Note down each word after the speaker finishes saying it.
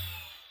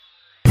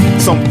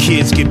Some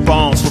kids get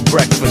bombs for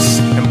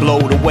breakfast and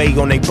blowed away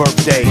on their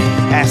birthday.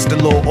 Ask the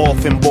little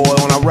orphan boy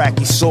on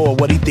Iraqi soil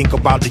what he think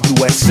about the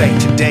USA.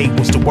 Today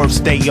was the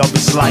worst day of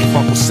his life.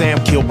 Uncle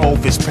Sam killed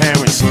both his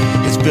parents.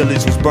 His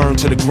village was burned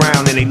to the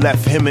ground and they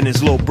left him and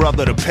his little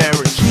brother to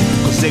perish.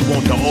 Cause they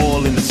want the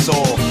oil in the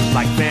soil.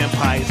 Like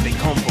vampires, they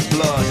come for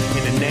blood.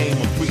 In the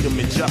name of freedom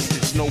and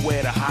justice,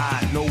 nowhere to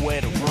hide,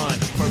 nowhere to run.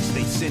 First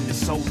they send the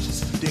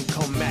soldiers, then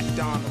come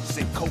McDonald's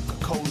and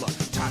Coca-Cola.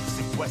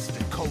 Toxic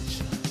Western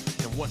culture.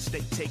 And once they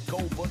take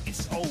over,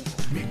 it's over.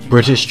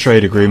 British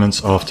trade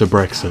agreements after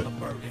Brexit.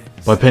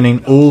 By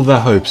pinning all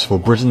their hopes for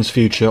Britain's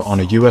future on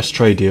a US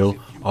trade deal,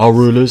 our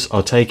rulers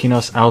are taking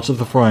us out of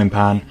the frying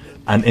pan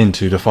and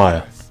into the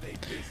fire.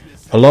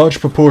 A large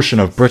proportion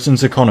of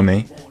Britain's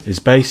economy is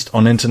based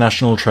on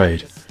international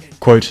trade.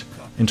 Quote,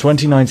 in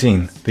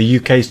 2019, the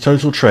UK's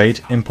total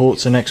trade,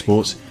 imports and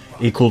exports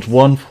equalled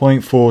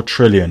 1.4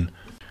 trillion,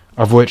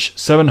 of which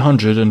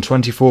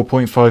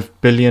 £724.5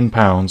 billion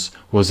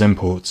was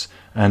imports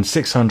and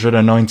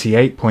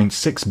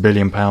 £698.6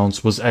 billion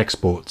was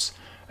exports.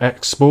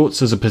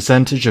 Exports as a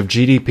percentage of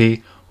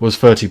GDP was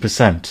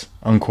 30%,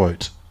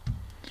 unquote.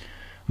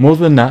 More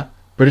than that,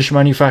 British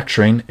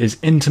manufacturing is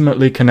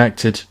intimately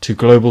connected to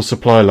global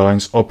supply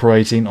lines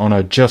operating on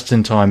a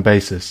just-in-time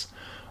basis,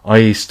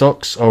 i.e.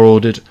 stocks are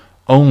ordered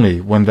only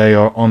when they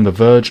are on the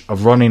verge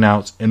of running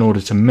out in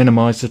order to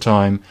minimise the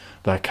time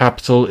that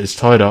capital is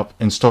tied up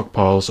in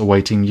stockpiles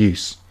awaiting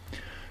use.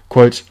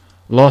 Quote,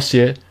 last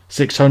year,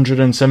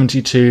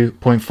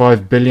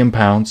 £672.5 billion,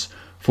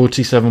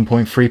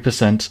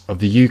 47.3% of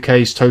the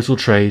UK's total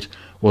trade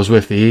was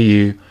with the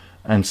EU,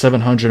 and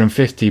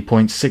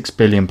 £750.6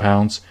 billion,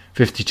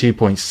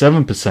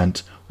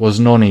 52.7% was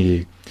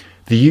non-EU.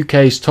 The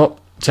UK's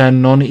top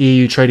 10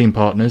 non-EU trading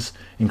partners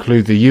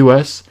include the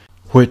US,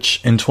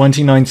 which in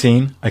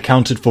 2019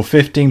 accounted for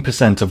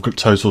 15% of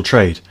total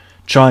trade,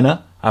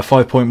 China at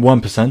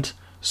 5.1%,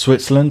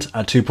 Switzerland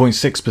at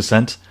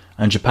 2.6%,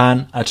 and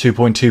Japan at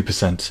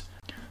 2.2%.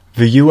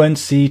 The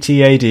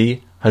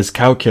UNCTAD has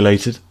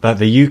calculated that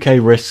the UK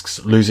risks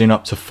losing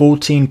up to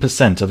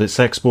 14% of its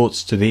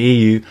exports to the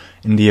EU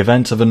in the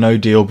event of a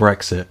no-deal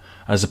Brexit,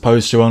 as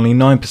opposed to only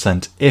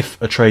 9% if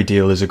a trade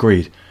deal is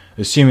agreed,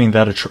 assuming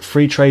that a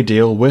free trade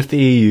deal with the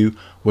EU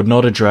would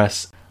not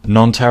address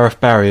non-tariff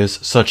barriers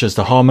such as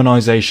the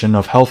harmonisation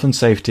of health and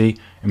safety,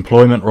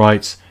 employment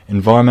rights,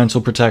 environmental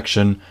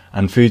protection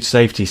and food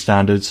safety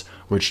standards,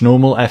 which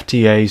normal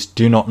FTAs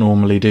do not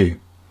normally do.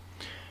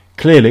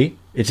 Clearly,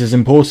 it is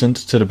important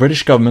to the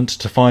British government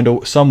to find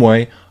some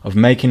way of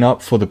making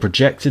up for the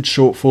projected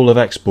shortfall of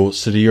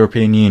exports to the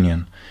European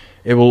Union.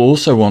 It will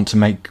also want to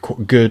make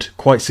good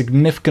quite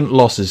significant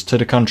losses to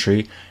the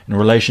country in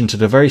relation to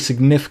the very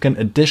significant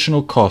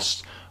additional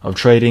costs of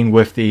trading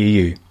with the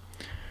EU.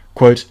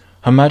 Quote,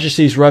 Her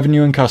Majesty's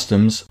Revenue and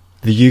Customs,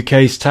 the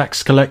UK's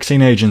tax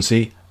collecting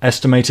agency,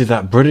 estimated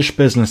that British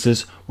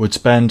businesses would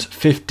spend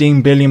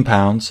 £15 billion,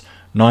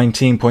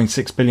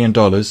 $19.6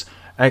 billion,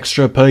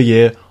 extra per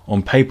year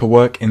on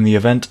paperwork in the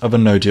event of a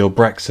no-deal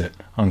Brexit,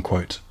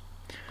 unquote.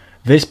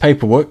 This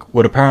paperwork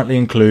would apparently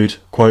include,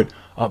 quote,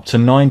 up to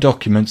 9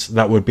 documents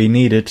that would be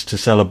needed to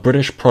sell a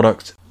British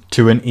product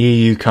to an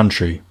EU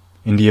country,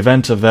 in the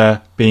event of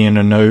there being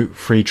a no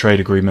free trade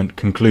agreement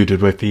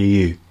concluded with the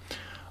EU.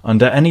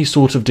 Under any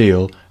sort of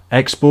deal,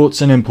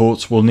 exports and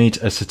imports will need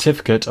a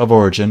certificate of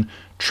origin,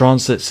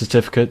 transit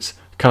certificates,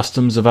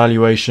 customs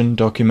evaluation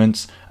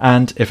documents,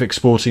 and, if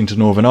exporting to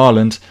Northern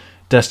Ireland,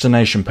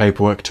 destination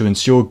paperwork to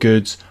ensure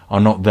goods are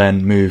not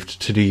then moved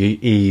to the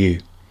EU.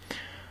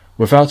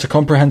 Without a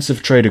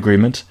comprehensive trade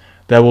agreement,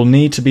 there will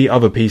need to be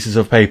other pieces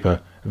of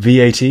paper,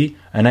 VAT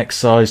and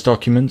excise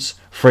documents,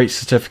 freight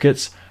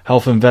certificates,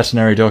 health and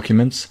veterinary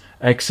documents,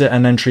 exit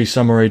and entry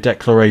summary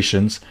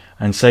declarations,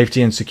 and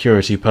safety and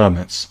security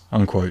permits,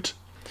 unquote.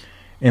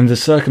 In the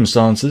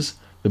circumstances,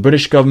 the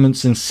British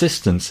government's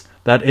insistence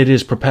that it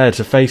is prepared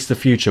to face the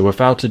future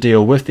without a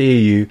deal with the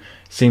EU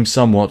seems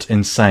somewhat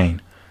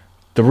insane.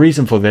 The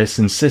reason for this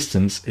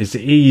insistence is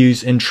the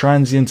EU's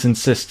intransient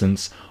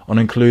insistence on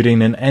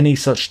including in any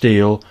such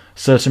deal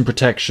certain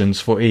protections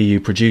for EU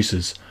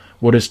producers,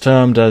 what is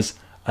termed as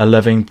a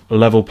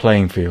level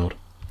playing field.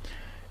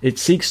 It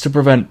seeks to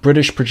prevent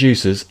British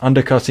producers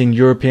undercutting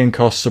European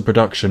costs of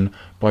production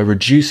by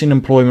reducing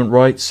employment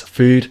rights,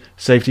 food,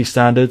 safety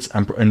standards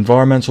and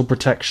environmental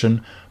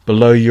protection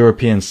below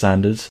European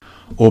standards,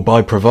 or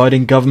by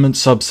providing government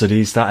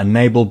subsidies that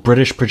enable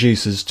British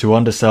producers to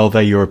undersell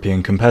their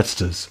European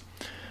competitors.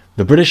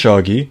 The British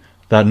argue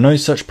that no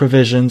such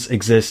provisions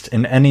exist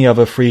in any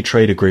other free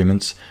trade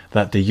agreements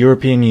that the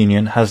European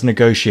Union has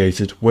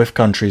negotiated with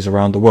countries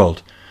around the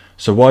world,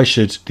 so why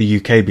should the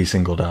UK be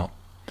singled out?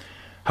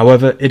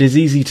 However, it is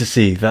easy to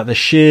see that the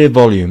sheer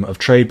volume of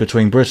trade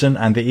between Britain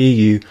and the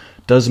EU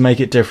does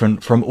make it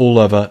different from all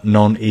other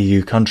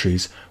non-EU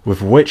countries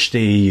with which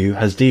the EU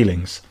has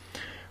dealings.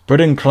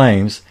 Britain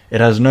claims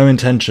it has no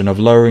intention of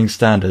lowering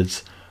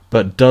standards,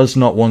 but does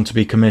not want to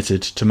be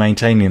committed to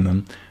maintaining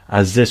them,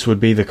 as this would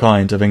be the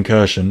kind of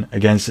incursion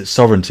against its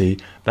sovereignty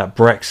that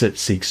Brexit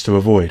seeks to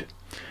avoid.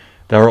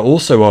 There are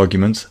also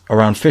arguments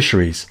around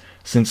fisheries,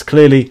 since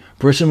clearly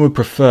Britain would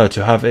prefer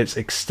to have its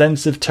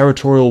extensive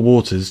territorial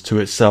waters to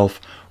itself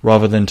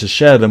rather than to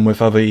share them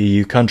with other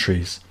EU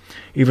countries,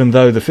 even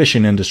though the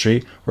fishing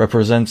industry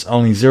represents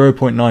only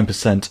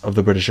 0.9% of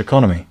the British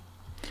economy.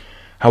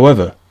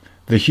 However,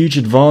 the huge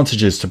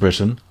advantages to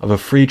Britain of a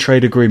free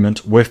trade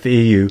agreement with the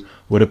EU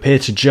would appear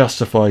to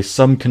justify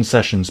some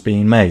concessions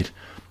being made.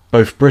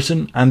 Both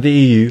Britain and the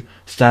EU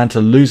stand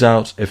to lose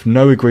out if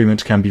no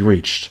agreement can be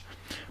reached.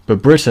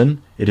 But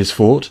Britain, it is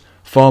thought,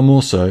 far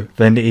more so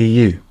than the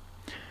EU.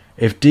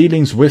 If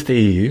dealings with the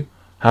EU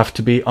have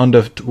to be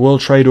under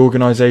World Trade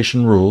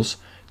Organization rules,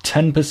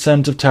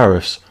 10% of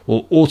tariffs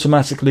will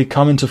automatically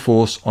come into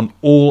force on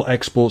all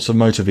exports of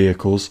motor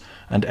vehicles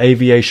and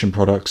aviation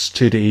products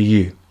to the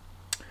EU.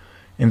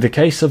 In the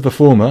case of the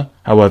former,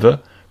 however,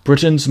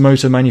 Britain's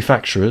motor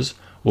manufacturers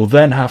will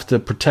then have the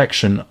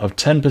protection of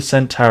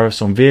 10%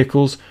 tariffs on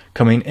vehicles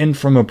coming in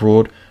from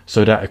abroad,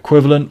 so that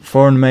equivalent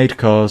foreign-made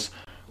cars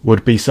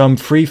would be some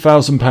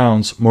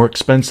 £3,000 more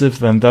expensive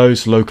than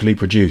those locally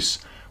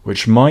produced,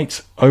 which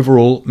might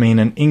overall mean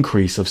an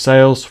increase of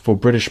sales for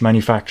British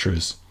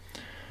manufacturers.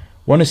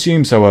 One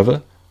assumes,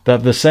 however,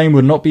 that the same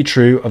would not be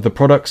true of the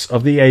products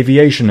of the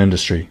aviation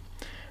industry.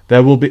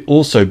 There will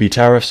also be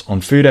tariffs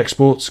on food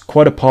exports,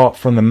 quite apart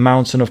from the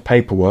mountain of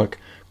paperwork.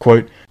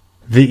 Quote,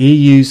 the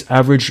EU's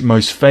average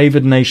most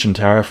favoured nation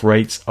tariff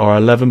rates are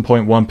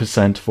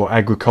 11.1% for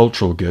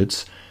agricultural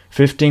goods,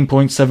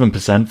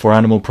 15.7% for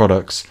animal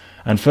products,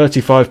 and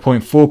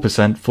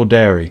 35.4% for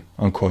dairy.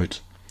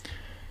 Unquote.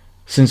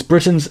 Since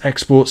Britain's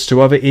exports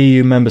to other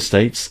EU member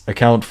states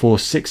account for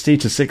 60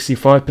 to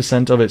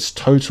 65% of its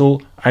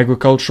total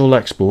agricultural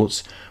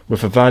exports,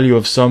 with a value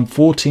of some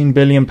 £14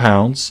 billion,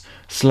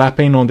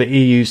 slapping on the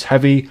EU's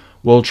heavy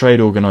World Trade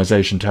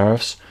Organization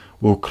tariffs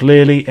will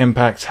clearly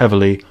impact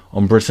heavily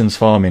on Britain's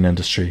farming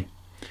industry.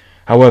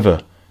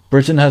 However,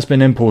 Britain has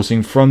been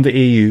importing from the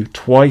EU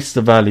twice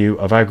the value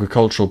of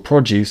agricultural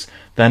produce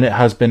than it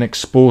has been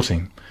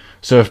exporting.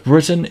 So if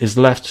Britain is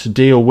left to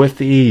deal with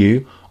the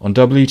EU on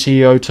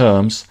WTO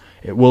terms,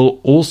 it will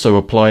also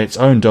apply its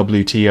own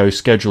WTO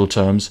schedule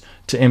terms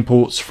to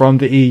imports from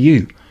the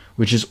EU,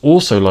 which is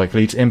also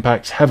likely to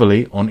impact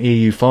heavily on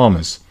EU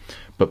farmers,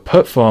 but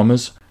put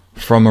farmers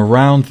from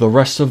around the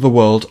rest of the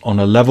world on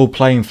a level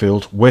playing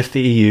field with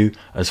the EU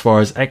as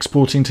far as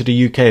exporting to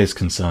the UK is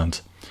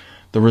concerned.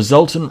 The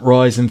resultant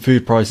rise in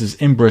food prices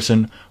in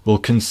Britain will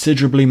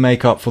considerably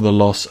make up for the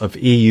loss of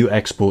EU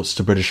exports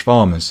to British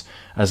farmers,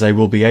 as they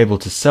will be able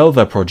to sell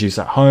their produce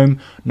at home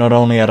not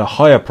only at a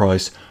higher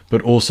price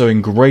but also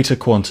in greater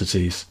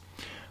quantities.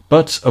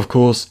 But, of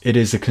course, it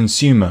is the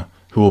consumer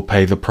who will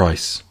pay the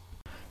price.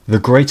 The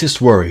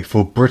greatest worry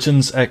for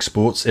Britain's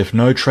exports if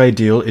no trade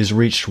deal is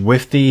reached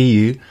with the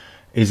EU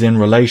is in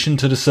relation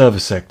to the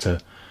service sector,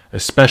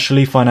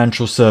 especially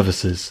financial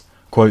services.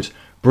 Quote,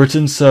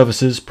 Britain's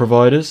services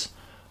providers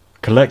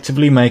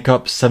collectively make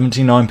up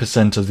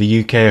 79% of the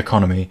UK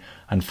economy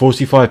and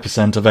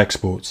 45% of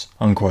exports.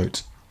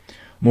 Unquote.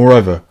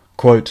 Moreover,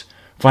 quote,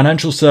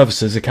 financial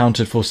services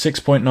accounted for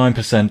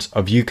 6.9%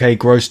 of UK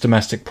gross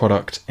domestic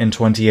product in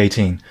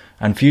 2018,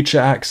 and future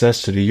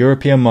access to the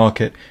European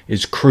market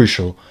is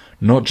crucial,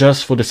 not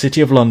just for the City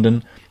of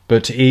London,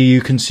 but to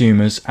EU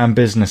consumers and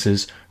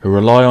businesses who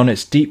rely on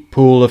its deep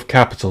pool of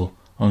capital.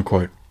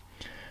 Unquote.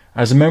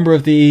 As a member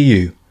of the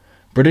EU,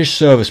 British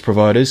service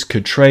providers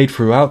could trade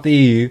throughout the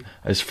EU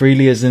as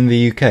freely as in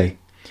the UK,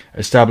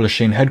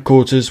 establishing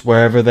headquarters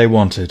wherever they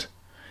wanted,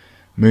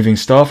 moving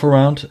staff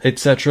around,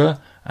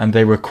 etc., and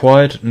they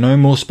required no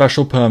more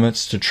special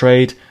permits to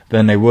trade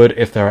than they would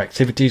if their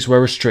activities were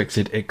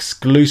restricted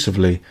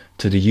exclusively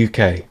to the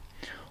UK.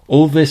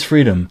 All this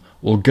freedom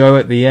will go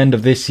at the end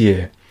of this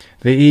year.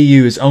 The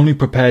EU is only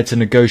prepared to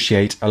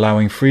negotiate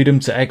allowing freedom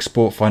to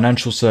export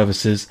financial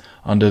services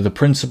under the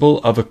principle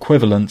of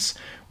equivalence,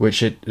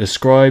 which it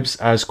describes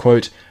as,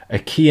 quote, a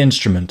key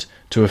instrument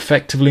to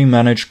effectively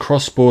manage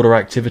cross-border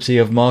activity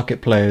of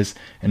market players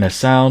in a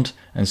sound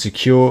and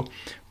secure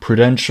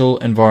prudential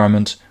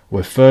environment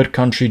with third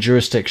country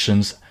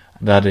jurisdictions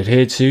that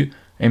adhere to,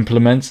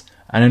 implement,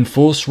 and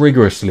enforce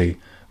rigorously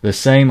the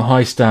same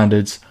high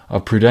standards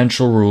of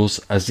prudential rules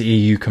as the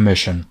EU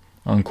Commission.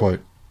 Unquote.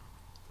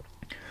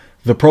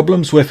 The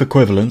problems with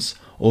equivalence,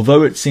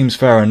 although it seems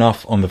fair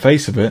enough on the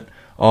face of it,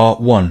 are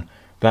 1.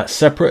 That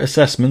separate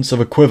assessments of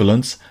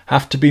equivalence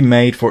have to be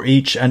made for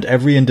each and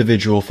every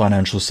individual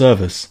financial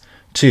service.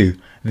 2.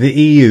 The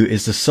EU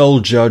is the sole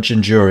judge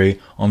and jury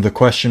on the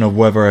question of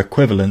whether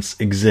equivalence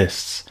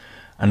exists.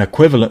 An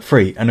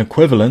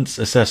equivalence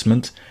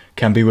assessment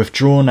can be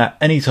withdrawn at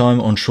any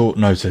time on short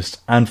notice.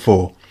 And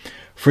 4.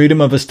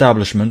 Freedom of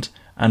establishment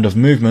and of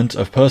movement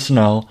of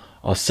personnel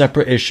are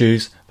separate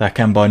issues that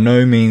can by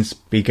no means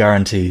be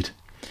guaranteed.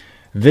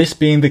 This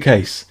being the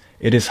case,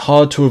 it is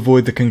hard to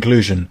avoid the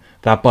conclusion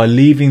that by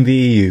leaving the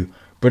EU,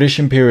 British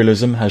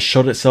imperialism has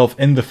shot itself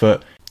in the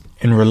foot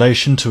in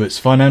relation to its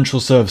financial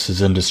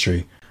services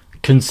industry,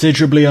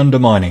 considerably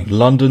undermining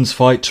London's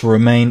fight to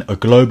remain a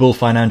global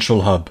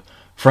financial hub.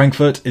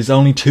 Frankfurt is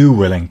only too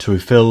willing to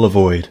fill the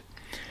void.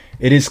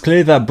 It is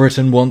clear that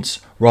Britain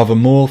wants rather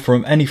more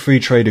from any free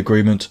trade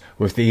agreement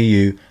with the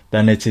EU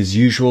than it is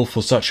usual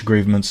for such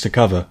agreements to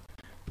cover,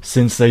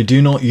 since they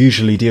do not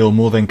usually deal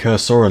more than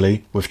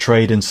cursorily with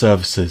trade in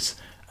services,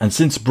 and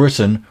since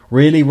Britain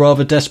really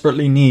rather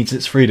desperately needs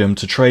its freedom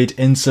to trade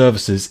in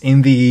services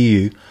in the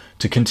EU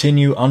to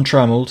continue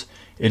untrammelled,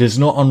 it is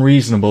not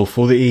unreasonable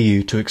for the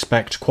EU to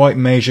expect quite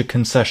major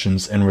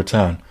concessions in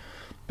return.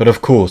 But of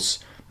course,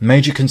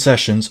 major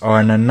concessions are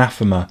an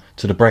anathema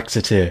to the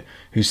Brexiteer,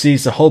 who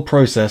sees the whole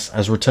process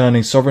as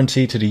returning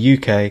sovereignty to the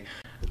UK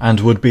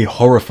and would be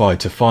horrified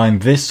to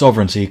find this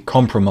sovereignty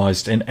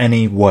compromised in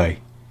any way.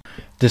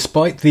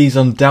 Despite these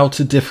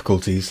undoubted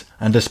difficulties,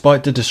 and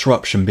despite the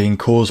disruption being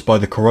caused by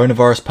the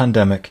coronavirus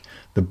pandemic,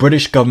 the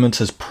British government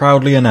has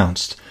proudly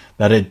announced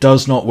that it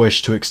does not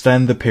wish to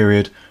extend the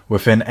period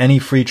within any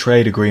free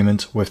trade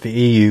agreement with the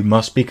EU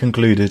must be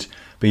concluded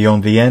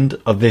beyond the end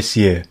of this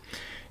year.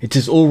 It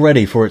is all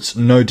ready for its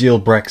no-deal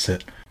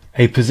Brexit,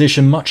 a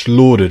position much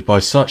lauded by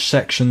such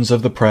sections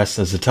of the press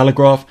as the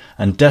Telegraph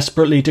and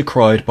desperately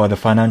decried by the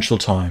Financial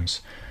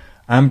Times.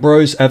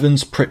 Ambrose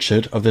Evans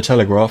Pritchard of the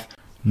Telegraph,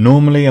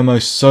 normally a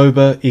most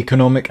sober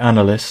economic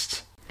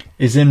analyst,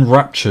 is in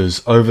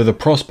raptures over the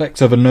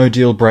prospect of a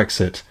no-deal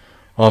Brexit,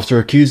 after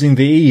accusing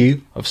the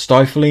EU of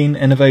stifling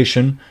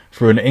innovation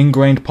through an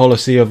ingrained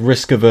policy of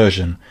risk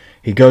aversion.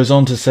 He goes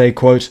on to say,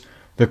 quote,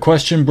 "The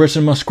question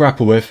Britain must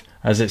grapple with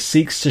as it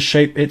seeks to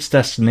shape its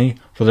destiny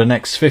for the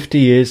next 50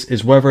 years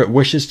is whether it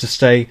wishes to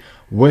stay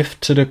with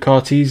to the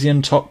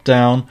Cartesian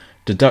top-down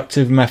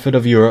deductive method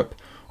of Europe,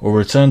 or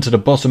return to the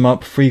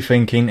bottom-up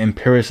free-thinking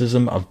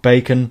empiricism of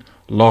Bacon,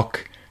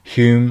 Locke,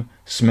 Hume,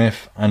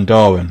 Smith and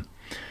Darwin.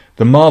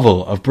 The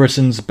marvel of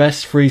Britain's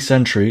best 3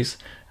 centuries,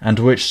 and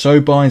which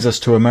so binds us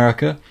to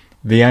America,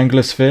 the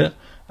Anglosphere,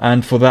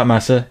 and, for that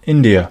matter,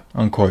 India."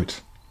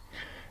 Unquote.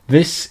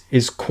 This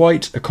is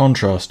quite a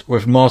contrast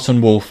with Martin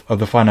Wolf of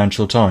the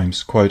Financial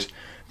Times. Quote,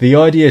 "The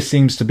idea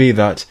seems to be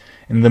that,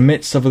 in the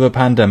midst of the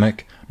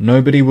pandemic,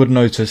 nobody would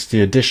notice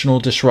the additional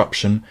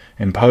disruption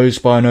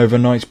imposed by an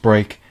overnight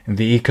break in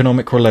the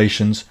economic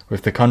relations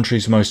with the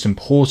country's most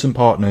important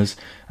partners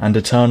and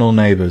eternal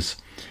neighbours.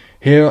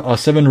 Here are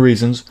 7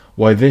 reasons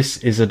why this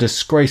is a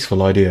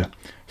disgraceful idea.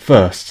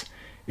 First,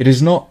 it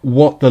is not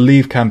what the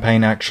Leave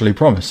campaign actually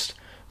promised.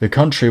 The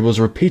country was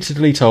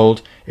repeatedly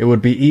told it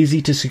would be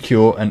easy to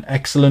secure an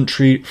excellent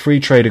free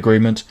trade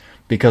agreement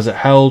because it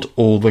held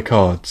all the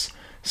cards.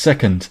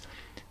 Second,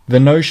 the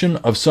notion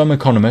of some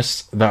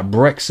economists that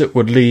Brexit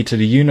would lead to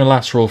the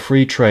unilateral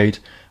free trade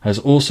has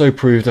also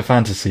proved a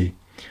fantasy.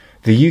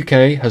 The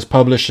UK has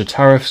published a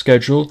tariff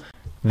schedule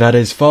that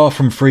is far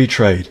from free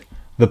trade.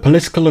 The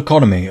political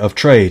economy of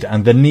trade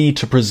and the need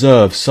to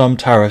preserve some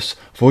tariffs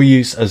for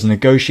use as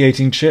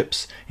negotiating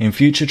chips in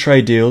future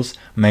trade deals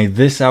made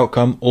this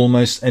outcome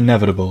almost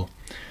inevitable.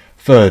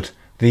 Third,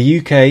 the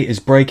UK is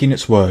breaking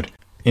its word.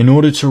 In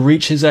order to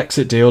reach his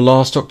exit deal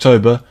last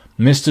October,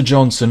 Mr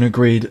Johnson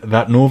agreed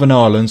that Northern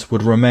Ireland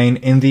would remain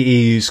in the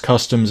EU's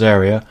customs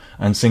area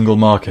and single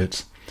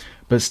market.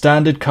 But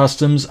standard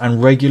customs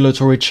and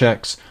regulatory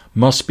checks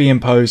must be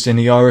imposed in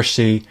the Irish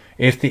Sea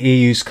if the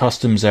EU's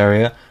customs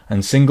area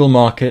and single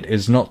market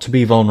is not to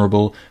be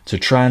vulnerable to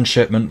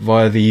transshipment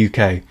via the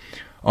UK.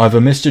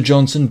 Either Mr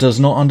Johnson does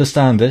not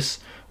understand this,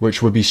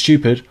 which would be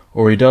stupid,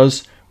 or he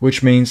does,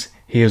 which means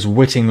he has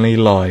wittingly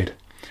lied.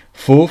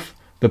 Fourth,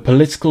 the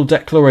political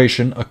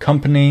declaration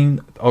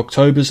accompanying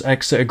October's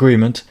exit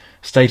agreement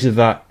stated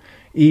that,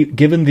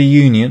 given the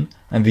Union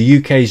and the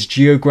UK's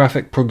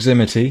geographic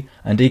proximity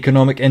and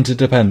economic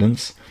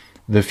interdependence,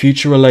 the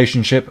future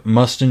relationship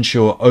must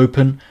ensure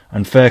open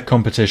and fair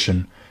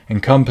competition,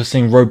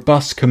 encompassing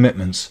robust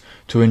commitments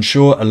to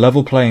ensure a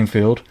level playing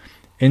field.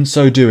 In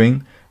so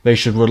doing, they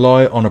should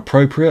rely on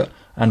appropriate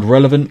and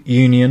relevant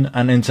union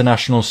and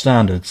international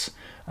standards,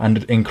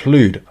 and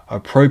include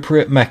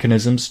appropriate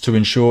mechanisms to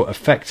ensure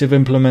effective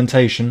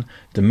implementation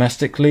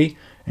domestically,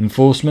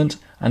 enforcement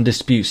and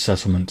dispute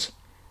settlement.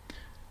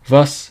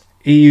 Thus,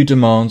 EU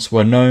demands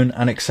were known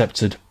and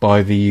accepted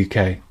by the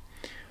UK.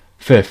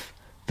 Fifth,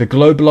 the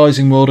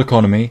globalising world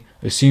economy,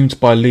 assumed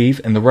by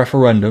Leave in the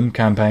referendum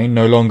campaign,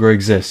 no longer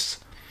exists.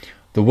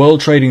 The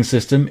world trading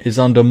system is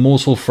under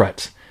mortal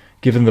threat,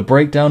 given the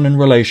breakdown in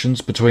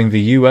relations between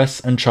the US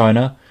and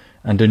China,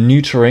 and a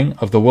neutering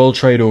of the World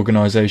Trade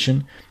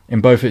Organization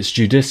in both its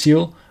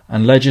judicial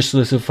and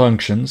legislative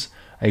functions.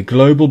 A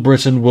global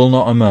Britain will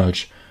not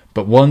emerge,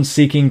 but one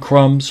seeking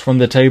crumbs from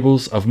the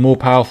tables of more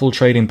powerful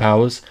trading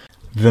powers,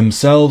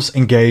 themselves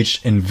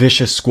engaged in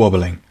vicious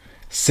squabbling.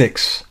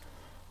 Sixth,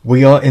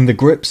 we are in the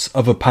grips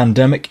of a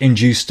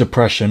pandemic-induced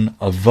depression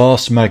of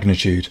vast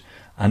magnitude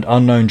and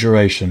unknown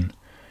duration.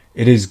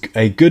 It is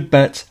a good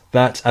bet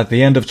that at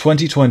the end of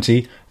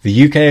 2020,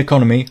 the UK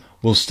economy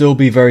will still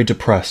be very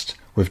depressed,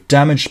 with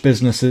damaged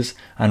businesses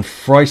and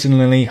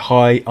frighteningly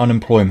high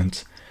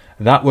unemployment.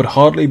 That would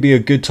hardly be a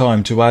good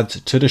time to add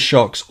to the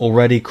shocks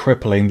already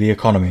crippling the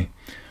economy.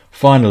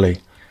 Finally,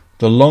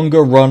 the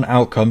longer run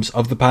outcomes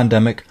of the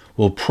pandemic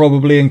will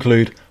probably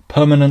include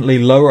permanently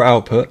lower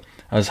output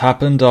as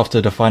happened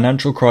after the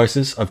financial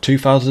crisis of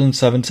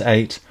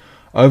 2007-8,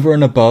 over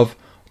and above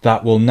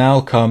that will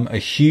now come a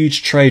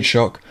huge trade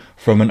shock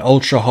from an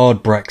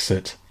ultra-hard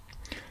Brexit.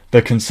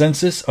 The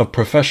consensus of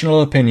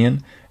professional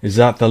opinion is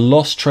that the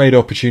lost trade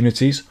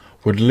opportunities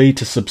would lead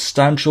to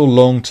substantial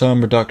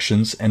long-term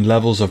reductions in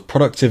levels of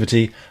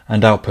productivity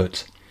and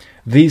output.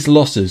 These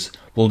losses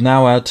will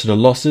now add to the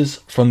losses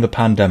from the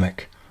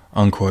pandemic."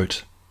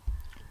 Unquote.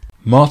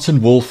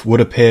 Martin Wolf would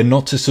appear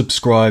not to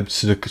subscribe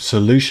to the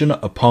solution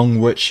upon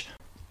which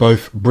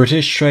both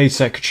British Trade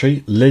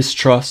Secretary Liz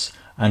Truss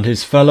and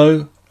his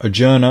fellow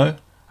Adjourno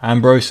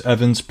Ambrose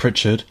Evans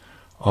Pritchard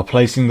are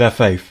placing their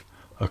faith: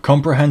 a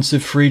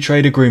comprehensive free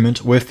trade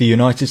agreement with the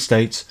United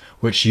States,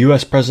 which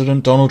US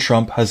President Donald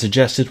Trump has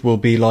suggested will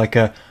be like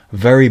a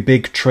very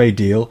big trade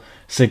deal,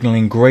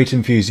 signalling great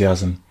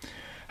enthusiasm.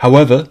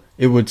 However,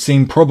 it would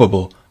seem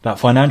probable that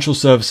financial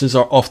services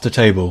are off the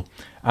table,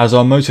 as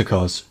are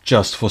motorcars,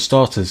 just for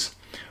starters.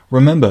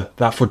 Remember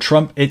that for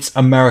Trump it's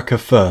America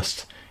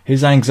first.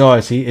 His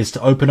anxiety is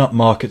to open up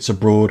markets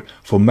abroad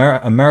for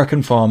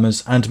American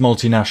farmers and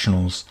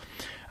multinationals,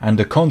 and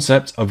the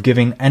concept of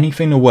giving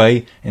anything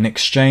away in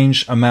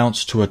exchange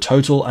amounts to a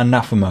total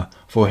anathema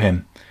for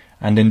him,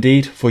 and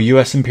indeed for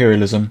US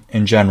imperialism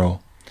in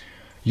general.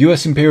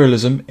 US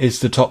imperialism is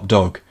the top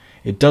dog.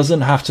 It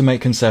doesn't have to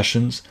make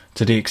concessions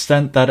to the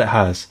extent that it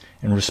has,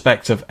 in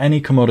respect of any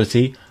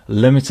commodity,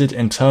 limited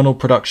internal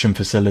production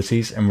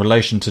facilities in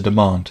relation to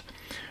demand.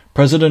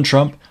 President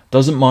Trump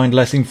doesn't mind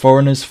letting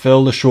foreigners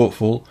fill the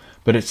shortfall,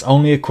 but it's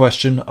only a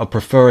question of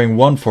preferring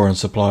one foreign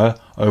supplier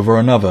over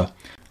another.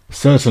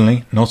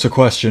 Certainly not a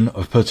question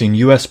of putting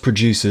US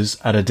producers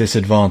at a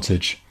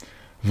disadvantage.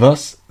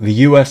 Thus, the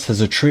US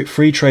has a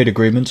free trade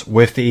agreement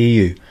with the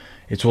EU.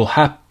 It will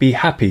be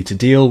happy to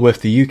deal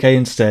with the UK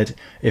instead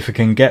if it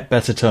can get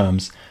better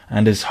terms,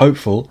 and is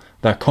hopeful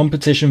that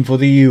competition for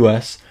the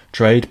US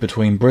trade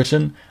between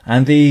Britain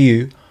and the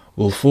EU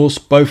will force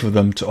both of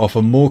them to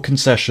offer more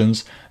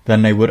concessions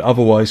than they would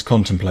otherwise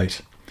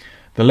contemplate.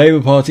 The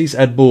Labour Party's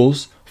Ed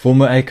Balls,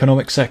 former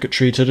Economic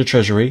Secretary to the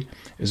Treasury,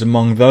 is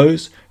among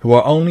those who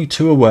are only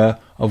too aware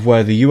of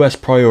where the US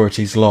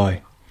priorities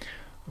lie.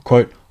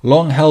 Quote,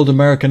 "Long-held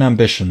American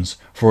ambitions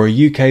for a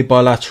UK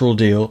bilateral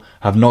deal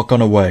have not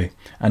gone away,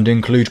 and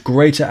include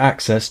greater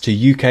access to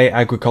UK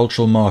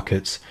agricultural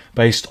markets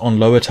based on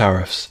lower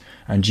tariffs,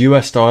 and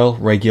US-style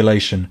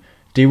regulation,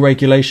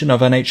 deregulation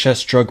of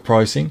NHS drug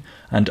pricing,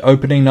 and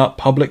opening up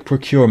public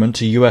procurement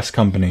to US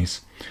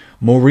companies.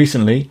 More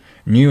recently,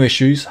 new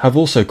issues have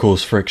also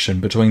caused friction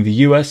between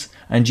the US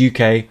and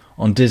UK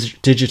on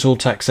digital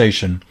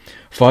taxation,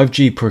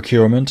 5G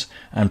procurement,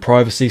 and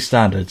privacy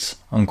standards."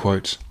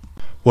 Unquote.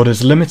 What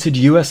has limited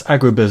US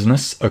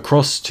agribusiness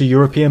across to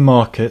European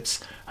markets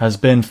has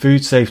been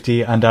food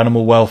safety and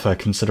animal welfare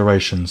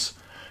considerations.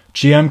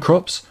 GM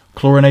crops,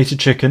 chlorinated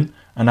chicken,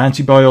 and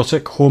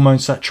antibiotic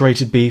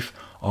hormone-saturated beef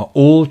are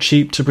all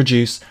cheap to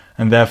produce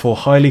and therefore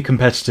highly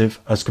competitive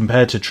as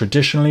compared to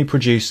traditionally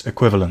produced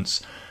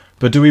equivalents.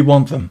 But do we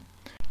want them?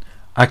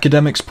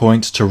 Academics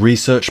point to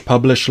research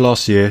published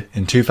last year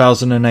in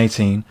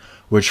 2018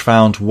 which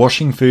found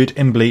washing food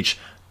in bleach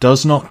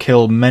does not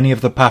kill many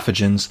of the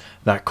pathogens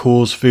that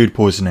cause food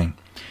poisoning.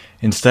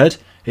 Instead,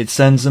 it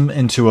sends them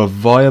into a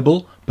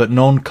viable but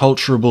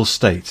non-culturable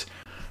state,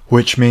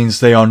 which means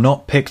they are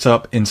not picked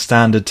up in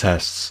standard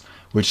tests,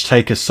 which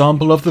take a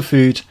sample of the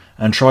food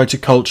and try to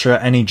culture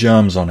any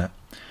germs on it.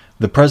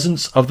 The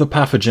presence of the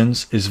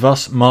pathogens is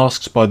thus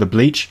masked by the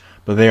bleach,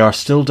 but they are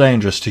still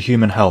dangerous to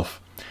human health.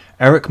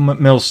 Eric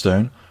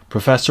Millstone,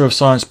 Professor of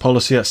Science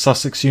Policy at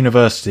Sussex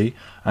University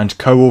and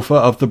co-author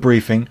of the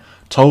briefing,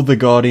 told The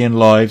Guardian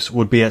lives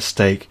would be at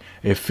stake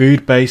if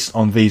food based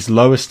on these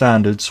lower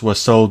standards were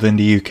sold in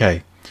the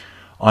UK.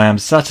 "I am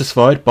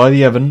satisfied by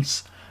the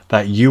evidence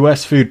that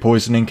US food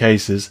poisoning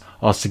cases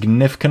are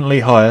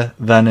significantly higher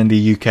than in the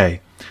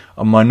UK.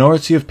 A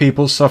minority of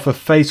people suffer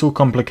fatal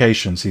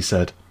complications," he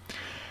said.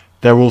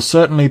 "There will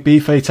certainly be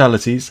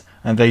fatalities,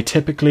 and they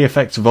typically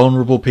affect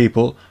vulnerable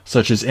people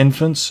such as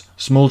infants,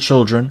 small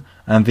children,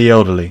 and the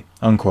elderly."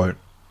 Unquote.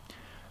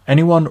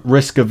 Anyone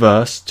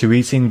risk-averse to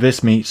eating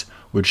this meat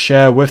would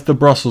share with the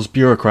Brussels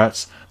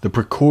bureaucrats the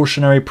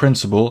precautionary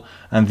principle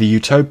and the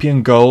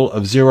utopian goal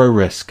of zero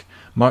risk,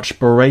 much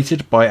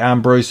berated by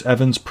Ambrose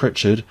Evans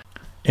Pritchard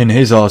in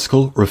his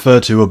article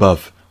referred to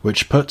above,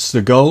 which puts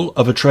the goal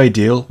of a trade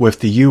deal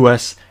with the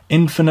US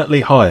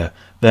infinitely higher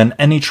than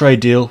any trade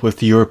deal with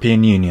the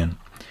European Union.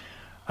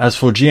 As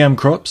for GM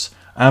crops,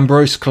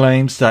 Ambrose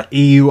claims that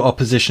EU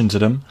opposition to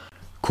them,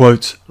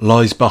 quote,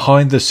 "lies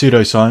behind the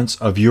pseudoscience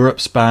of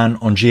Europe's ban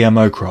on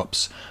GMO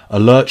crops, a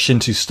lurch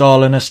into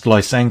Stalinist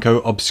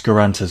Lysenko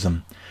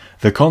obscurantism.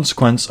 The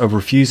consequence of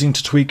refusing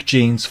to tweak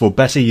genes for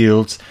better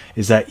yields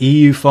is that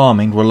EU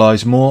farming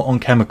relies more on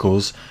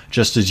chemicals,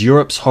 just as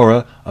Europe's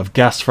horror of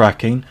gas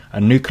fracking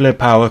and nuclear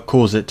power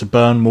cause it to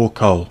burn more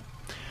coal.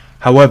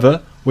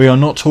 However, we are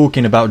not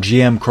talking about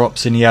GM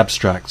crops in the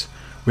abstract.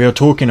 We are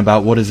talking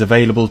about what is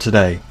available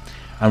today.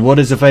 And what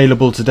is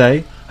available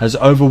today has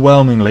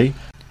overwhelmingly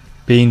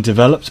being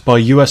developed by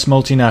US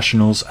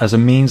multinationals as a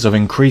means of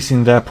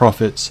increasing their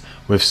profits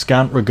with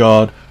scant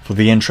regard for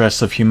the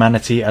interests of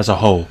humanity as a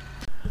whole.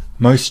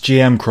 Most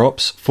GM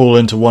crops fall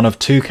into one of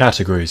two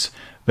categories.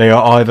 They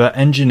are either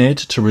engineered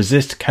to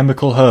resist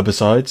chemical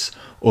herbicides,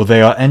 or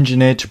they are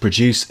engineered to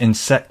produce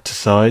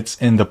insecticides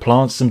in the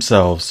plants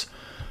themselves.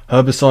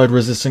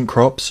 Herbicide-resistant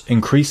crops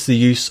increase the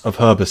use of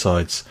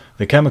herbicides.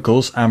 The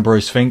chemicals,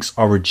 Ambrose thinks,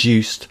 are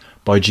reduced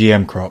by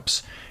GM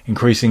crops,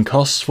 increasing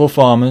costs for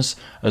farmers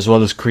as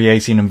well as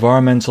creating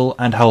environmental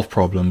and health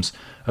problems,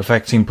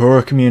 affecting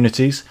poorer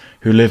communities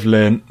who live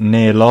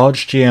near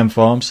large GM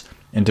farms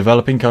in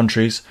developing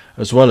countries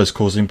as well as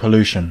causing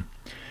pollution.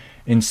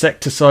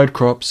 Insecticide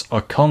crops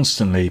are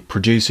constantly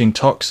producing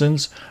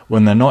toxins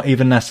when they're not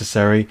even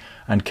necessary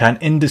and can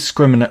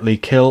indiscriminately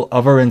kill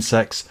other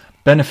insects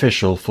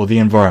beneficial for the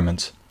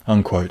environment."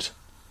 Unquote.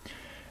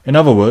 In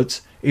other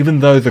words, even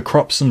though the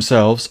crops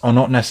themselves are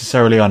not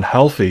necessarily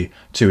unhealthy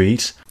to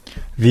eat,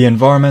 the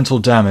environmental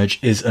damage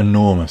is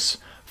enormous.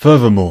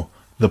 Furthermore,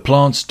 the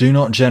plants do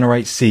not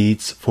generate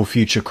seeds for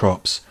future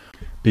crops,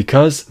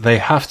 because they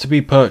have to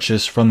be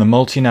purchased from the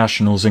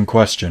multinationals in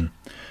question.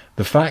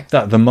 The fact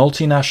that the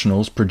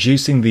multinationals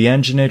producing the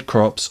engineered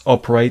crops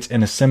operate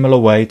in a similar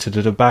way to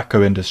the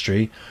tobacco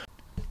industry,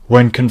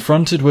 when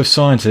confronted with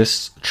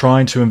scientists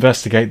trying to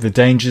investigate the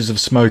dangers of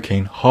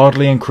smoking,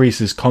 hardly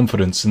increases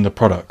confidence in the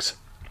products.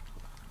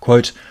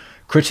 Quote,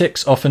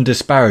 "Critics often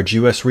disparage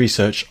US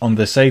research on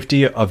the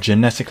safety of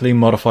genetically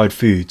modified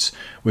foods,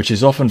 which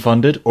is often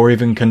funded or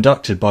even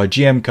conducted by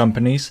GM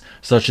companies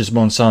such as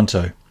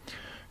Monsanto.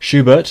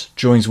 Schubert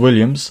joins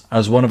Williams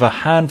as one of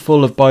a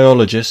handful of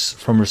biologists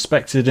from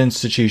respected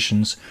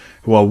institutions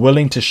who are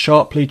willing to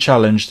sharply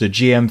challenge the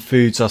GM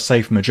foods are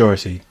safe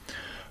majority.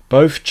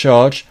 Both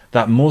charge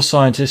that more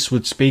scientists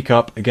would speak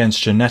up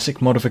against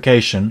genetic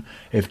modification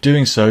if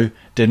doing so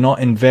did not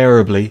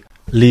invariably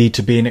lead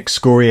to being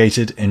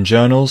excoriated in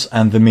journals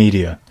and the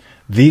media.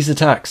 These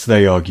attacks,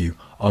 they argue,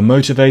 are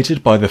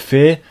motivated by the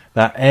fear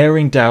that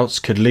airing doubts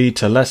could lead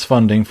to less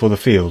funding for the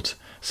field.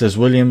 Says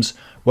Williams,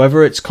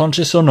 whether it's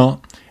conscious or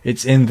not,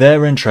 it's in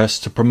their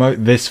interest to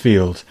promote this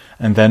field,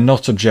 and they're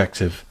not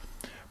objective.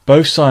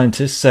 Both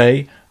scientists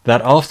say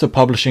that after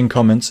publishing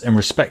comments in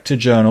respected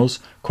journals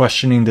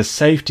questioning the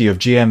safety of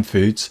GM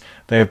foods,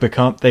 they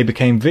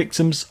became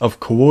victims of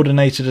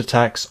coordinated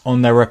attacks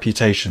on their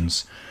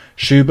reputations.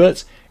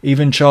 Schubert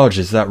even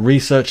charges that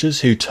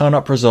researchers who turn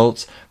up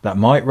results that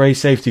might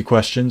raise safety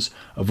questions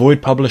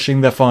avoid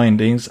publishing their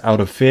findings out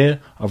of fear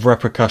of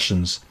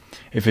repercussions.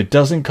 If it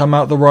doesn't come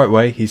out the right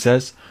way, he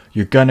says,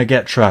 you're gonna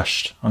get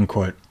trashed.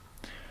 Unquote.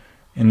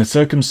 In the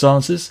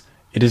circumstances,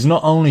 it is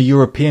not only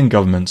European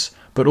governments,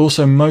 but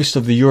also most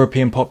of the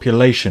European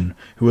population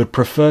who would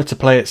prefer to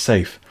play it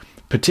safe,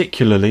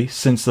 particularly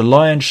since the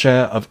lion's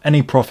share of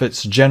any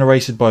profits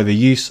generated by the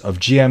use of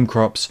GM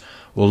crops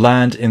will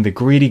land in the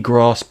greedy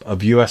grasp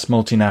of US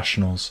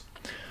multinationals.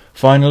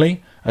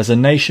 Finally, as a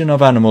nation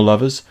of animal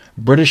lovers,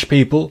 British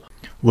people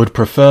would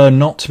prefer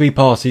not to be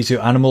party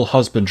to animal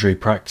husbandry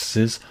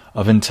practices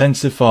of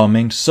intensive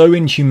farming so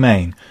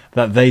inhumane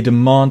that they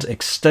demand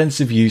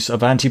extensive use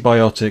of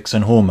antibiotics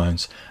and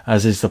hormones,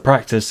 as is the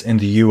practice in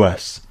the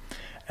US.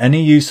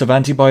 Any use of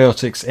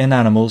antibiotics in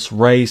animals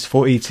raised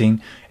for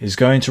eating is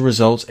going to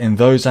result in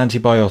those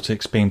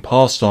antibiotics being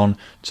passed on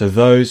to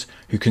those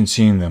who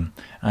consume them,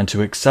 and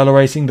to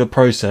accelerating the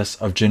process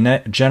of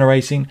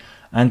generating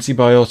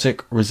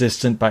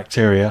antibiotic-resistant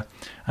bacteria,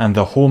 and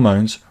the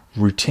hormones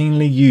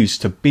routinely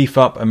used to beef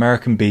up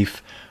American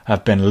beef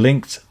have been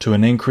linked to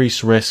an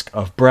increased risk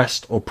of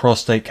breast or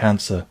prostate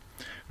cancer.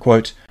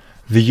 Quote,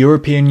 "The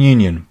European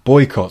Union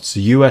boycotts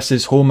the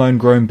US's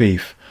hormone-grown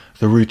beef.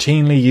 The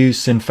routinely used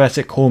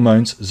synthetic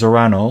hormones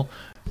Zeranol,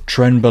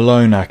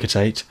 Trenbolone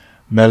acetate,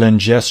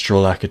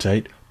 Melangestrol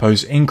acetate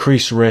pose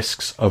increased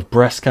risks of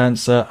breast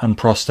cancer and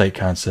prostate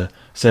cancer,"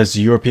 says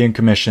the European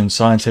Commission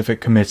Scientific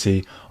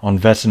Committee on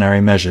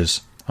Veterinary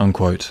Measures.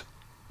 Unquote.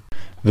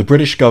 The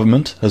British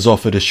government has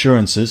offered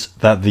assurances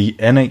that the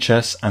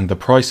NHS and the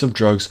price of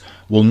drugs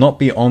will not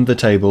be on the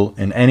table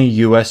in any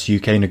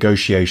US-UK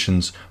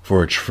negotiations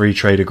for a free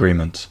trade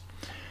agreement.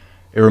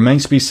 It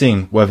remains to be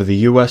seen whether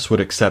the US would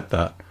accept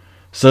that.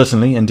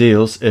 Certainly, in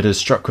deals it has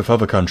struck with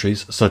other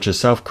countries such as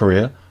South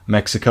Korea,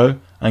 Mexico,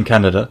 and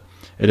Canada,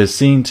 it has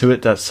seen to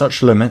it that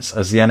such limits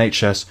as the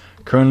NHS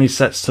currently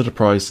sets to the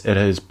price it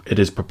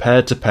is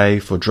prepared to pay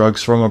for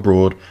drugs from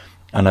abroad,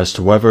 and as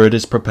to whether it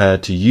is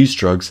prepared to use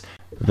drugs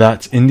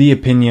that, in the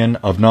opinion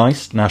of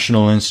NICE,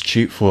 National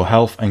Institute for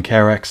Health and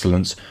Care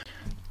Excellence,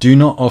 do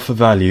not offer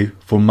value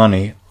for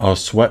money, are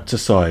swept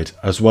aside,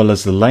 as well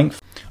as the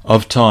length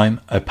of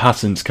time a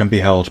patent can be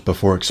held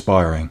before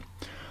expiring.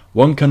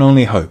 One can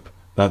only hope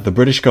that the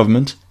British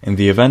government, in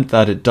the event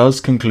that it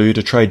does conclude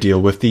a trade deal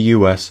with the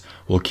US,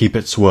 will keep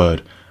its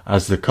word,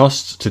 as the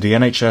cost to the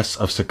NHS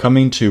of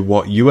succumbing to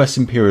what US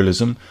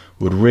imperialism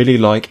would really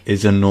like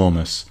is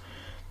enormous.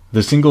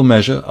 The single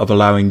measure of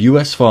allowing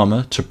US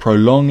pharma to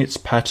prolong its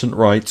patent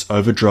rights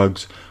over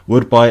drugs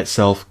would by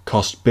itself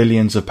cost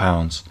billions of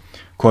pounds.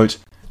 Quote,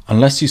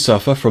 Unless you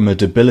suffer from a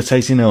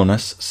debilitating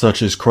illness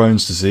such as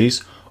Crohn's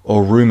disease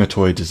or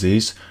rheumatoid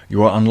disease,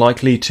 you are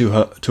unlikely to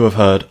have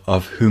heard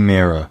of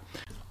Humira."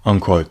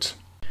 Unquote.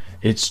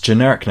 Its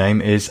generic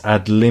name is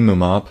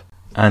adalimumab,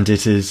 and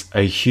it is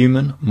a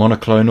human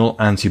monoclonal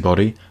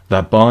antibody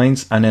that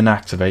binds and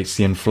inactivates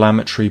the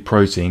inflammatory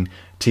protein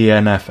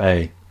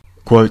TNF-A.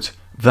 Quote,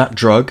 "That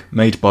drug,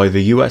 made by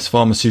the US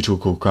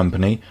pharmaceutical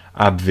company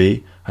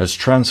AbbVie, has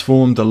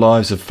transformed the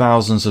lives of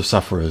thousands of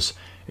sufferers.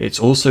 It's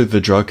also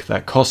the drug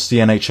that costs the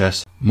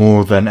NHS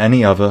more than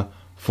any other,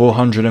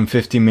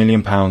 £450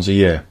 million a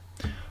year.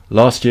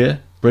 Last year,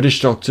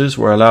 British doctors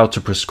were allowed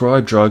to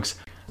prescribe drugs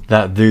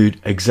that do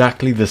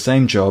exactly the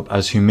same job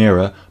as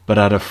Humira, but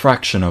at a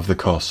fraction of the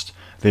cost.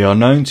 They are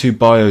known to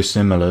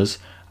biosimilars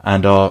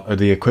and are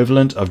the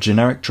equivalent of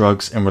generic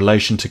drugs in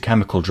relation to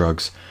chemical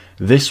drugs.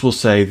 This will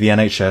save the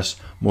NHS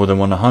more than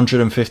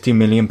 £150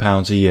 million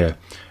a year,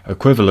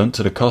 equivalent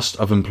to the cost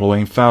of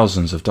employing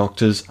thousands of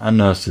doctors and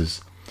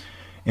nurses.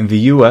 In the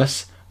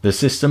US, the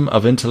system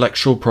of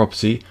intellectual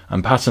property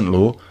and patent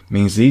law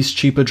means these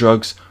cheaper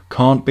drugs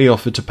can't be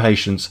offered to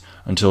patients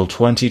until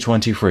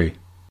 2023.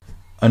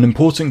 An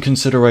important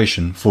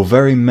consideration for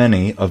very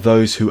many of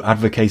those who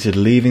advocated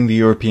leaving the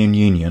European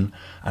Union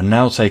and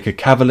now take a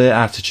cavalier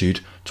attitude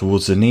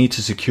towards the need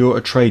to secure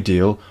a trade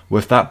deal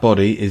with that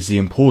body is the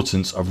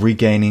importance of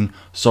regaining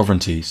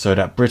sovereignty so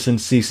that Britain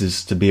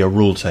ceases to be a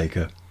rule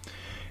taker.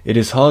 It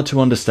is hard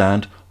to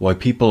understand why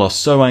people are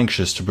so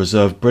anxious to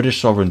preserve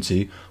British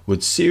sovereignty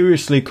would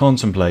seriously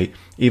contemplate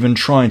even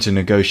trying to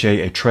negotiate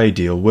a trade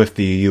deal with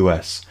the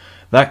US.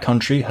 That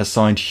country has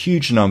signed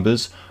huge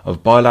numbers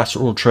of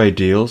bilateral trade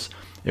deals.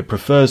 It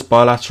prefers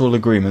bilateral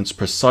agreements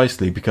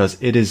precisely because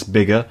it is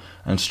bigger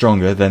and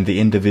stronger than the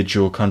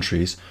individual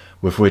countries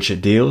with which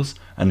it deals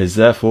and is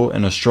therefore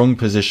in a strong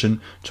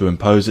position to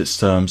impose its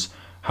terms,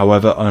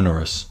 however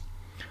onerous.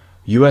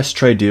 US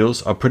trade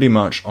deals are pretty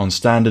much on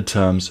standard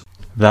terms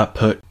that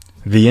put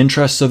the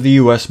interests of the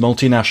US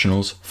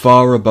multinationals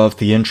far above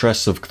the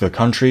interests of the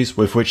countries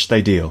with which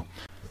they deal.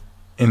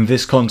 In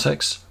this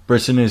context,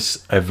 Britain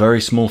is a very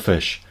small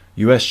fish.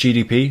 US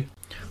GDP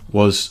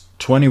was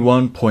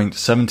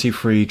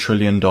 $21.73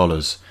 trillion,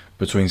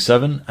 between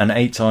 7 and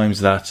 8 times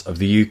that of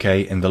the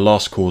UK in the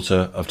last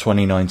quarter of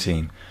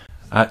 2019,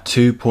 at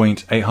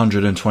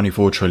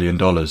 $2.824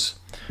 trillion.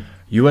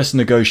 US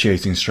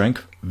negotiating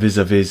strength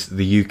vis-à-vis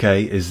the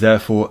UK is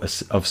therefore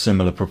of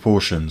similar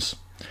proportions.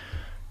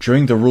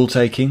 During the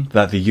rule-taking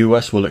that the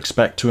US will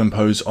expect to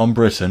impose on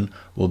Britain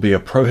will be a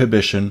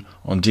prohibition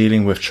on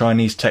dealing with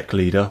Chinese tech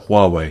leader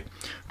Huawei,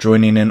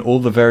 joining in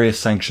all the various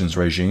sanctions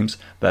regimes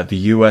that the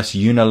US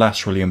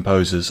unilaterally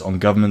imposes on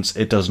governments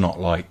it does not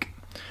like,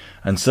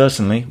 and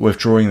certainly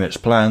withdrawing its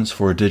plans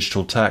for a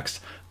digital tax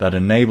that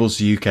enables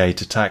the UK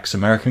to tax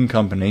American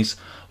companies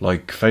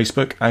like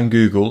Facebook and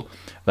Google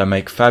that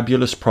make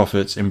fabulous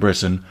profits in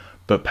Britain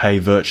but pay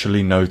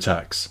virtually no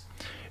tax.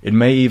 It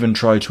may even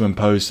try to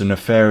impose the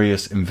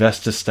nefarious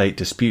investor-state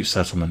dispute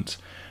settlement,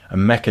 a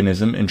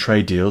mechanism in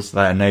trade deals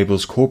that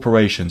enables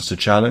corporations to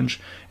challenge,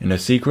 in a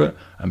secret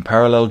and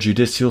parallel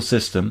judicial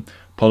system,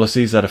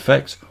 policies that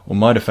affect or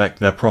might affect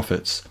their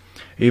profits,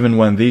 even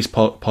when these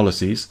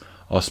policies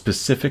are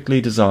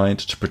specifically designed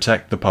to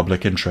protect the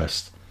public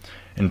interest.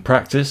 In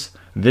practice,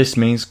 this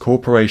means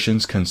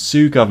corporations can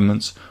sue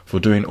governments for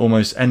doing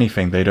almost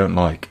anything they don't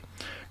like.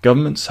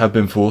 Governments have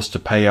been forced to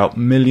pay out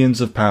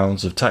millions of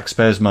pounds of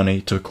taxpayers' money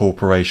to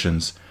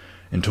corporations.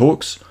 In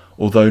talks,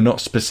 although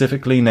not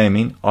specifically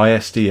naming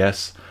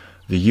ISDS,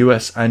 the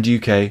US and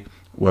UK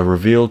were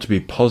revealed to be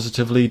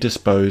positively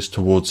disposed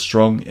towards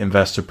strong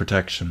investor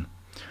protection.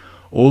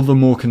 All the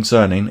more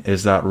concerning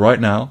is that right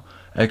now,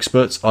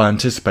 experts are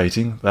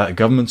anticipating that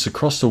governments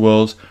across the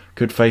world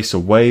could face a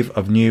wave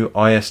of new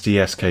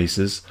ISDS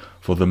cases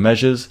for the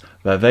measures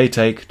that they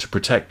take to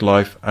protect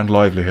life and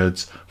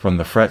livelihoods from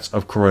the threat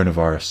of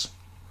coronavirus.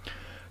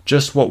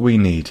 Just what we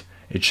need.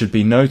 It should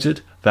be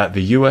noted that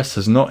the US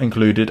has not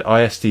included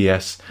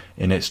ISDS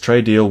in its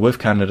trade deal with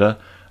Canada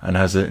and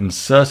has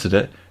inserted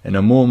it in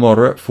a more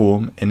moderate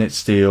form in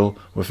its deal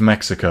with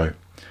Mexico.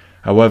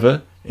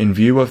 However, in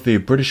view of the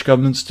British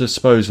government's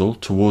disposal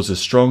towards a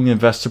strong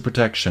investor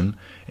protection,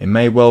 it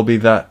may well be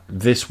that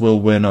this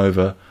will win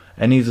over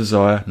any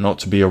desire not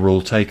to be a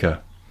rule taker.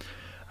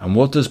 And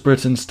what does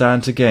Britain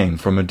stand to gain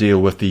from a deal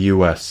with the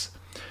US?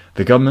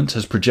 The government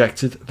has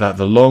projected that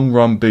the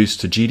long-run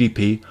boost to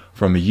GDP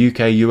from a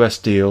UK-US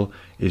deal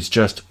is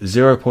just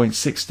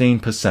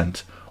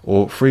 0.16%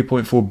 or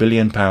 £3.4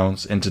 billion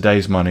in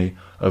today's money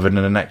over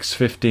the next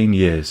 15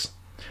 years.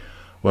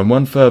 When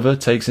one further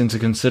takes into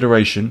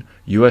consideration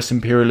US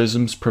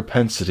imperialism's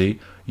propensity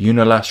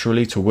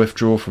unilaterally to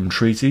withdraw from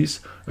treaties,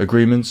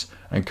 agreements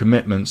and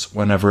commitments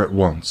whenever it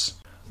wants.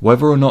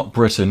 Whether or not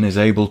Britain is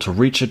able to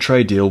reach a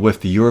trade deal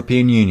with the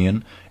European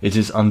Union, it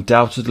is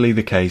undoubtedly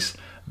the case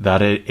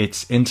that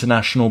its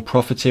international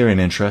profiteering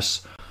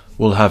interests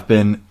will have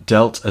been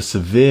dealt a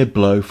severe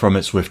blow from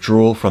its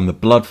withdrawal from the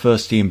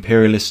bloodthirsty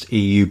imperialist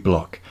EU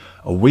bloc,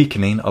 a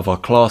weakening of our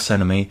class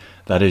enemy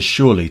that is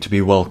surely to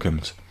be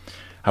welcomed.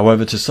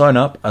 However, to sign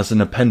up as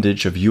an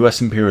appendage of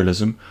US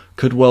imperialism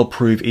could well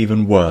prove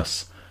even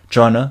worse.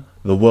 China,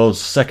 the world's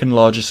second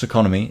largest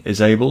economy,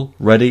 is able,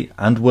 ready,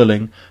 and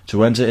willing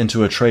to enter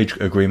into a trade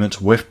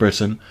agreement with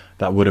Britain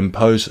that would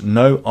impose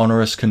no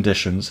onerous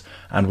conditions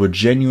and would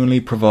genuinely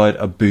provide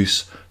a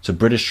boost to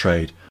British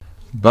trade.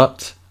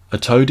 But, a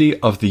toady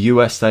of the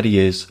US that he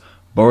is,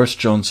 Boris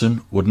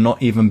Johnson would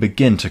not even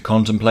begin to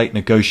contemplate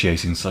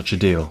negotiating such a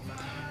deal.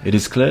 It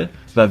is clear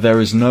that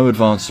there is no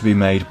advance to be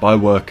made by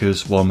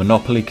workers while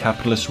monopoly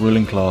capitalist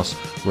ruling class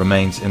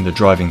remains in the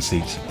driving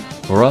seat.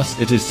 For us,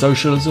 it is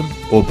socialism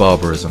or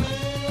barbarism.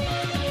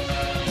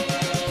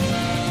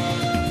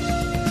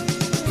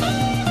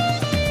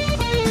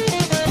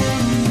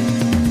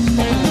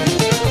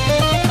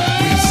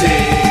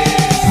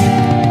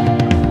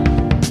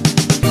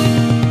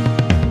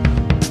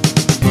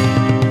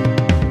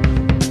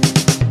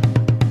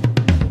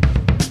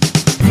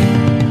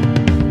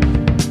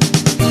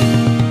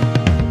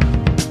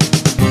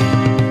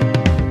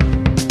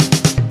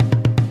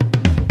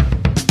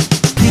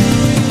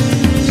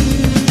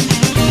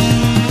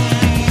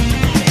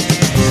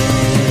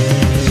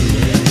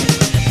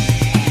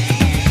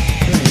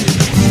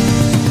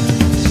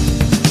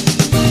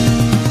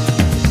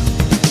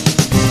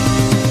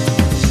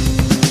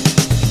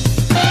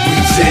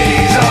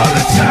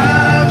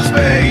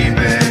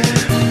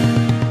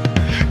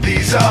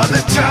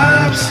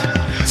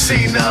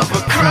 Scene of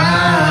a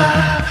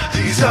crime.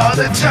 These are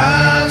the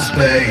times,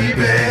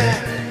 baby,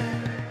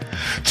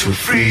 to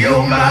free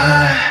your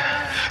mind,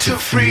 to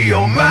free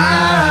your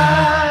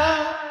mind.